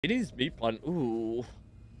It is meat plant. Ooh.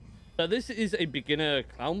 So this is a beginner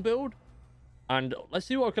clown build. And let's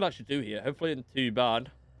see what I can actually do here. Hopefully it isn't too bad.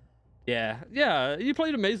 Yeah. You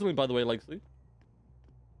played amazingly, by the way, Lexi.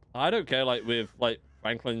 I don't care, like, with, like,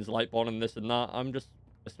 Franklin's Lightborn and this and that. I'm just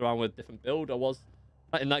messing around with different build. I was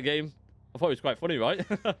in that game. I thought it was quite funny, right?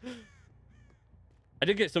 I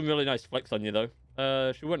did get some really nice flicks on you,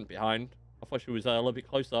 though. She went behind. I thought she was a little bit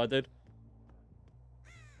closer. I did.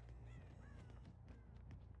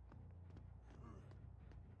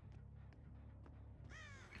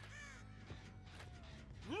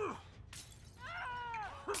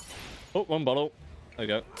 Oh, one bottle. There we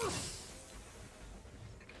go.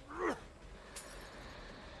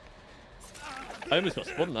 I almost got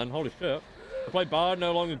spun then. Holy shit. I played bad,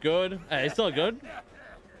 no longer good. Hey, it's still good.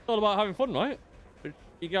 It's all about having fun, right? Which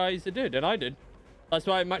you guys did, and I did. That's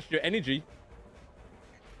why I matched your energy.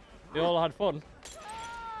 You all had fun.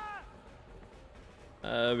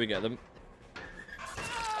 We get them.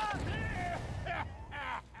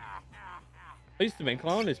 I used to main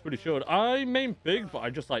clown, it's pretty short. I main big, but I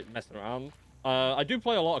just like messing around. I do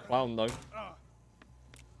play a lot of clown though.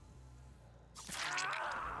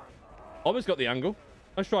 Almost got the angle.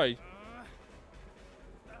 Let's try.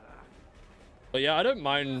 But yeah, I don't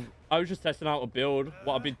mind. I was just testing out a build.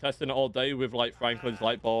 What I've been testing all day with like Franklin's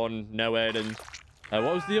Lightborn, No Ed, and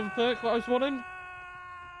what was the other perk that I was wanting?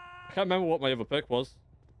 I can't remember what my other perk was.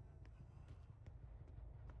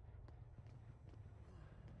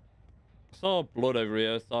 I saw blood over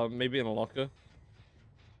here, so maybe in a locker.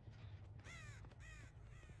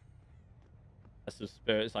 That's the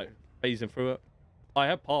spirit. It's like phasing through it. I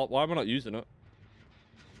have part. Why am I not using it?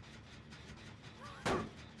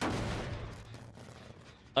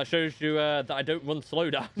 That shows you that I don't run slow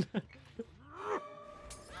down.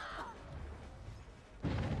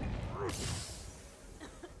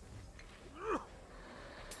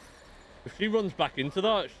 If she runs back into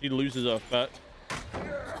that, she loses her effect.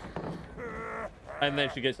 And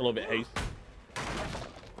then she gets a little bit haste.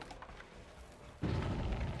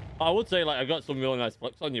 I would say, like, I got some really nice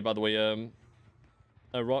flicks on you, by the way,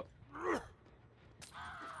 Rock. I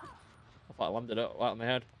thought I landed it right on the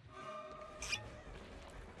head.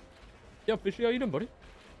 Yeah, Fishy, how you doing, buddy?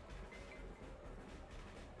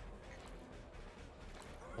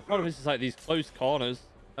 I thought this is like these close corners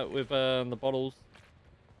with the bottles.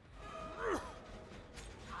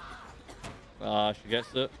 Ah, she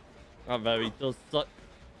gets it. That very does suck.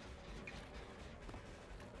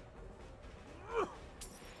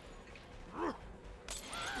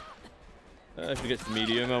 She gets the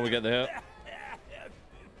medium and we get the hit.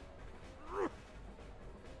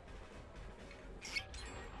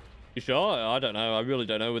 You sure? I don't know. I really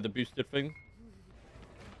don't know with the boosted thing.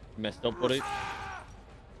 Messed up, buddy.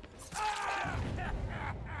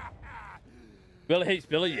 Billy hates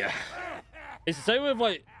Billy, yeah. It's the same with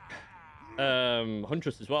like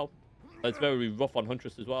Huntress as well. It's very rough on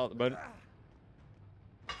Huntress as well at the moment.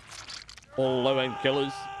 All low-end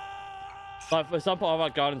killers. Like, for example, I've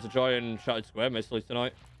had Guardians of Joy and Shattered Square mostly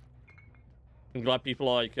tonight. I'm glad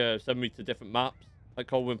people like send me to different maps, like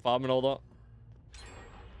Coldwind Farm and all that.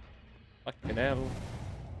 Fucking hell.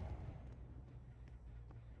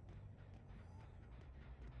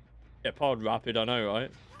 Yeah, Pod Rapid, I know,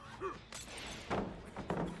 right? If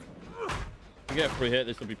we get a free hit,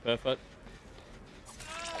 this will be perfect.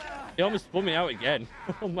 He almost spun me out again.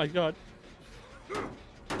 Oh my god.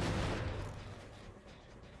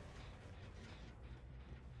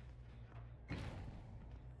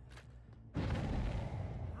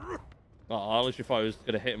 Oh, I literally thought I was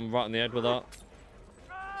going to hit him right on the head with that.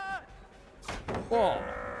 Whoa.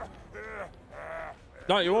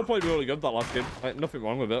 No, you all played really good that last game. Like, nothing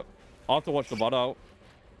wrong with it. I'll have to watch the VOD out.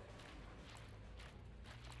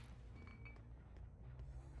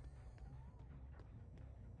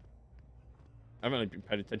 I haven't really been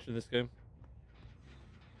paying attention to this game.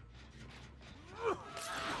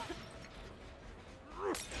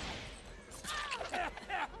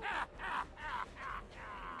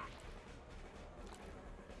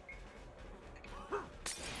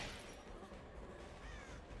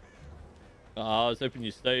 I was hoping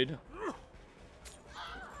you stayed.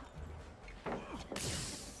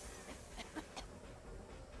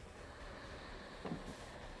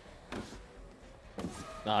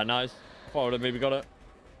 Ah, nice. I thought I would have maybe got it.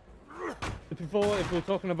 If we're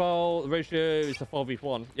talking about the ratio, it's a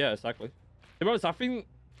 4v1. Yeah, exactly. To be honest, I think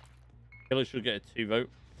Killer should get a 2 vote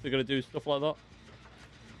if they're going to do stuff like that.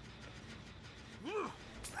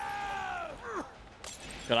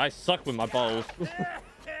 God, I suck with my balls.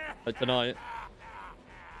 Like tonight.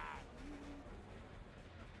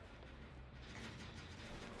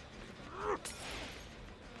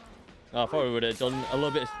 I thought we would have done a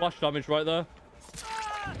little bit of splash damage right there.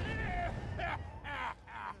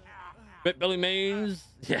 Bit Billy Mains.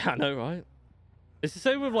 Yeah, I know, right? It's the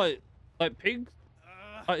same with like pigs.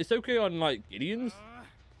 It's okay on like Gideon's.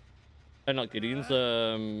 And not Gideon's,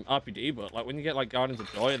 RPD, but like when you get like Guardians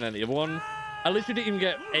of Joy and then the other one, I literally didn't even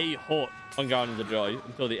get a hit on Guardians of Joy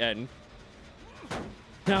until the end.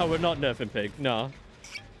 No, we're not nerfing pig. No.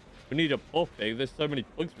 We need a buff pig. There's so many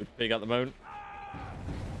bugs with pig at the moment.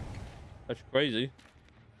 That's crazy.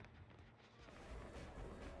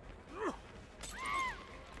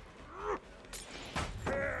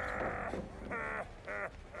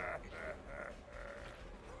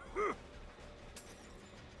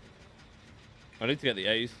 I need to get the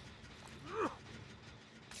A's.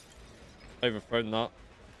 Overthrown that.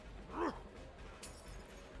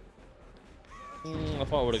 I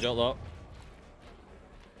thought I would have got that.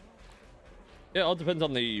 Yeah, it all depends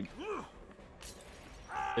on the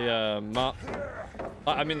map.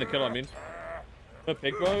 I mean the kill, I mean. The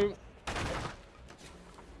pig, bro.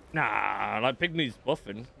 Nah, like pig needs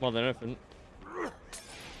buffing more than anything.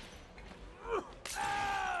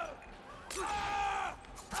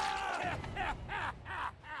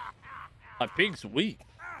 Like pig's weak.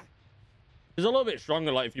 It's a little bit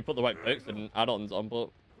stronger, like if you put the right perks and add-ons on, but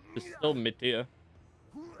it's still mid tier,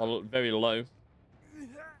 or very low.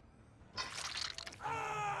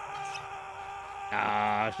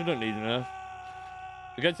 Ah, shouldn't need enough.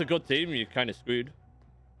 Against a good team, you're kind of screwed.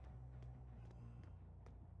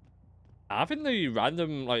 I think the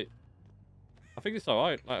random, like, I think it's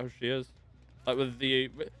alright, like how she is. Like with the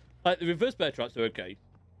reverse bear traps are okay.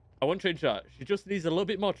 I won't change that. She just needs a little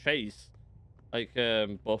bit more chase, like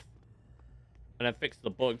buff, and then fix the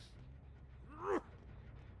bugs.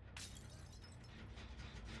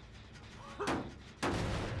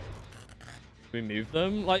 Remove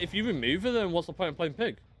them. Like if you remove her, then what's the point of playing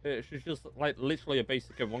pig? She's just like literally a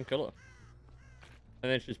basic of one killer,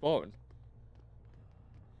 and then she's boring.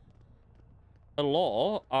 A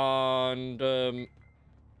lot, and for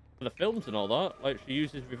the films and all that, like she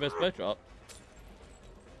uses reverse bear trap.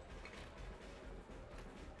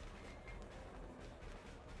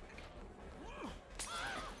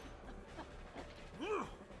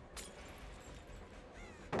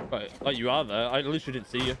 Right, like you are there. I literally didn't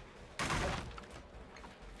see you.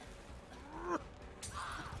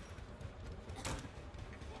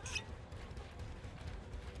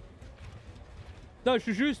 No,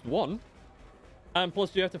 she's used one. And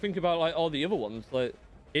plus you have to think about like all the other ones. Like,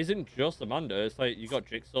 it isn't just Amanda. It's like you got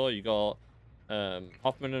Jigsaw, you got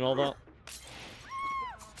Hoffman and all that.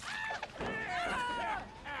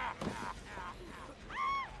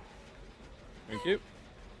 Thank you.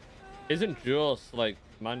 Isn't just like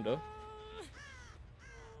Amanda.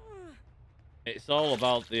 It's all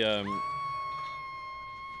about the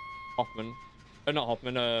Hoffman. Not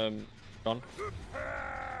Hoffman, John.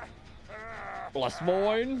 Blast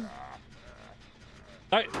mine.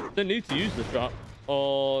 They need to use the trap,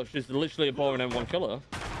 or she's literally a boring M1 killer.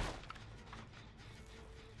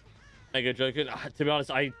 Mega joking. To be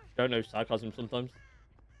honest, I don't know sarcasm sometimes.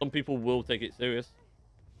 Some people will take it serious.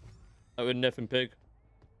 Like with Nef and Pig.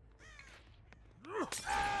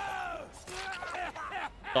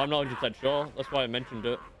 So I'm not 100% sure. That's why I mentioned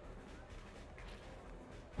it.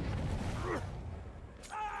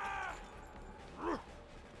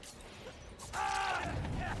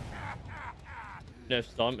 Nerf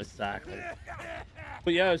Storm, exactly.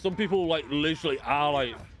 But yeah, some people like literally are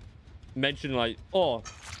like mention like, oh,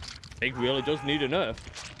 Pig really does need a nerf.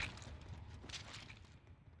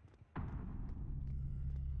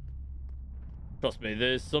 Trust me,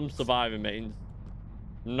 there's some survivor mains.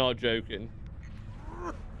 Not joking.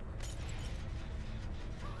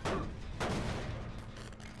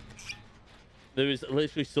 There is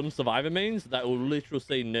literally some survivor mains that will literally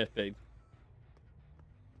say nerf Pig.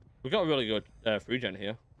 We got a really good free gen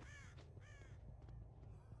here.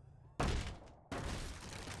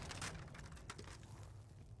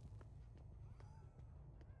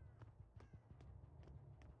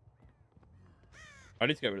 I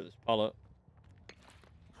need to get rid of this pallet.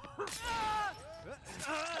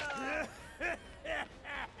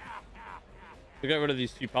 To get rid of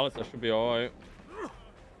these 2 pallets, that should be alright.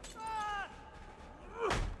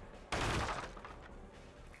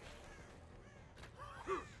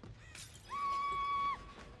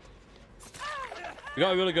 We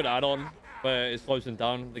got a really good add-on where it slows them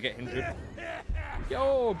down, they get hindered.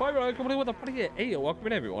 Yo, bye-bye, coming in with a pretty hey, welcome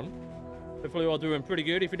in everyone. Hopefully you're all doing pretty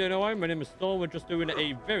good. If you don't know why, my name is Storm. We're just doing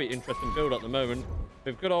a very interesting build at the moment.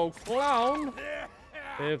 We've got old Clown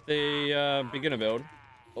with the beginner build.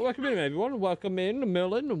 Well, welcome in everyone, welcome in,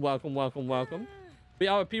 Merlin, and welcome. We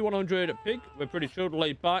are a P100 pig. We're pretty chilled,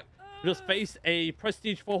 laid back. We just faced a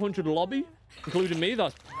Prestige 400 lobby, including me.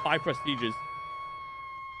 That's 5 prestiges,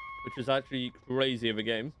 which is actually crazy of a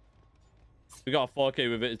game. We got a 4K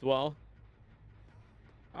with it as well.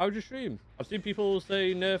 How would you stream? I've seen people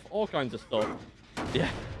say nerf all kinds of stuff. Yeah.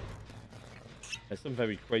 There's some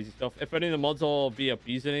very crazy stuff. If any of the mods or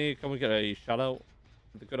VIPs in here, can we get a shout out?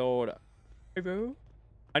 The good old... Hey, bro.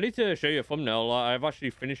 I need to show you a thumbnail. I've actually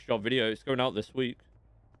finished your video. It's going out this week.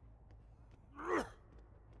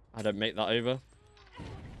 I don't make that over.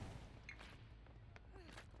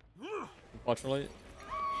 Unfortunately.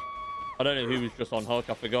 I don't know who was just on hook.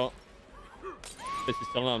 I forgot. This is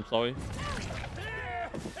still I'm sorry.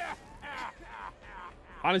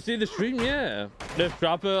 I see the stream, yeah. Nerf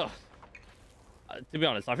Trapper. To be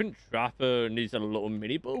honest, I think Trapper needs a little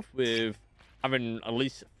mini buff with having at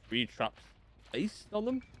least 3 traps placed on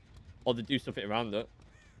them, or to do something around it.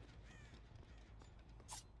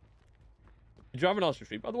 Did you have an Astro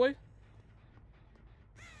stream, by the way?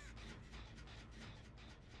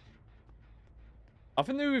 I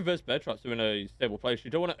think the reverse bear traps are in a stable place.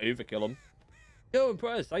 You don't want to overkill them. Yo,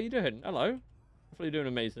 Impressed, how you doing? Hello. Hopefully you're doing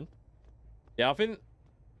amazing. Yeah, I think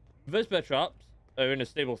reverse bear traps are in a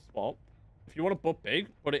stable spot. If you want to buff big,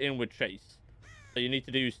 put it in with chase. So you need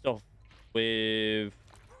to do stuff with...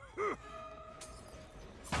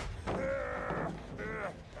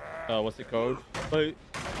 what's it called? So,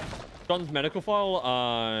 John's medical file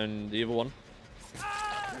and the other one.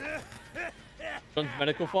 John's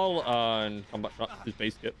medical file and combat traps, his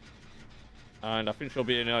base kit. And I think she'll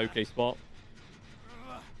be in an okay spot.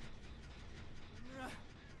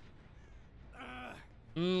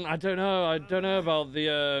 I don't know. I don't know about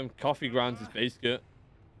the coffee grounds' base kit.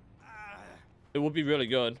 It would be really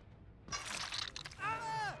good.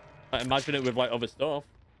 I imagine it with like other stuff.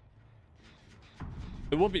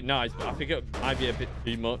 It would be nice, but I think it might be a bit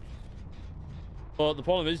too much. But the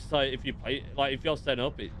problem is, like, if you play, like, if you're setting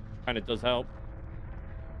up, it kind of does help.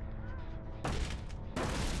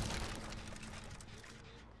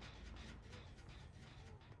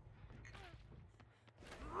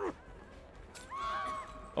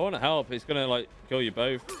 I want to help. It's gonna like kill you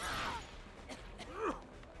both.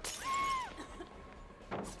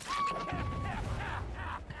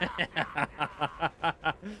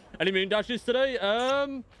 Any moon dashes today?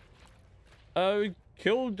 We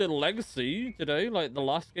killed the legacy today, like the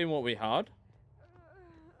last game what we had,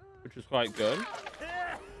 which was quite good.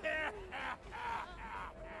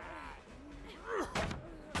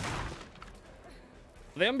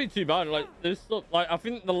 They haven't been too bad. Like this stuff, like I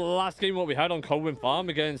think the last game what we had on Colwyn Farm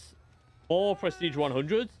against 4 Prestige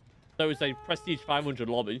 100s, so it's a Prestige 500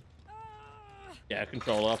 lobby. Yeah,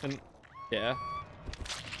 controller. I think. Yeah.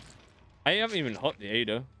 I haven't even hot the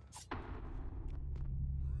Ada.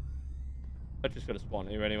 I just gotta spawn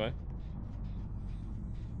here anyway.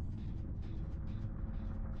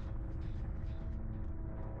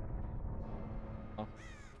 Oh.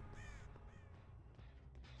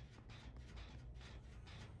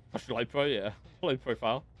 Actually, light pro, yeah. Low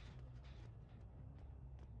profile.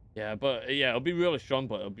 Yeah, but yeah, it'll be really strong,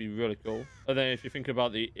 but it'll be really cool. And then if you think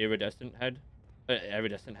about the iridescent head, the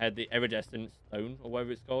iridescent stone, or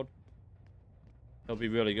whatever it's called, it'll be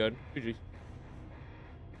really good. GG.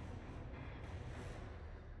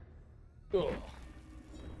 Ugh.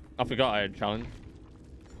 I forgot I had a challenge.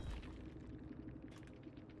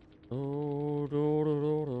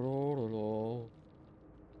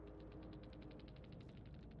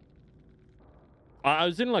 I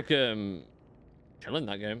was in like chilling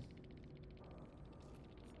that game.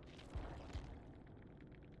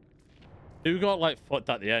 Who got like fucked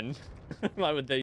at the end? Like with the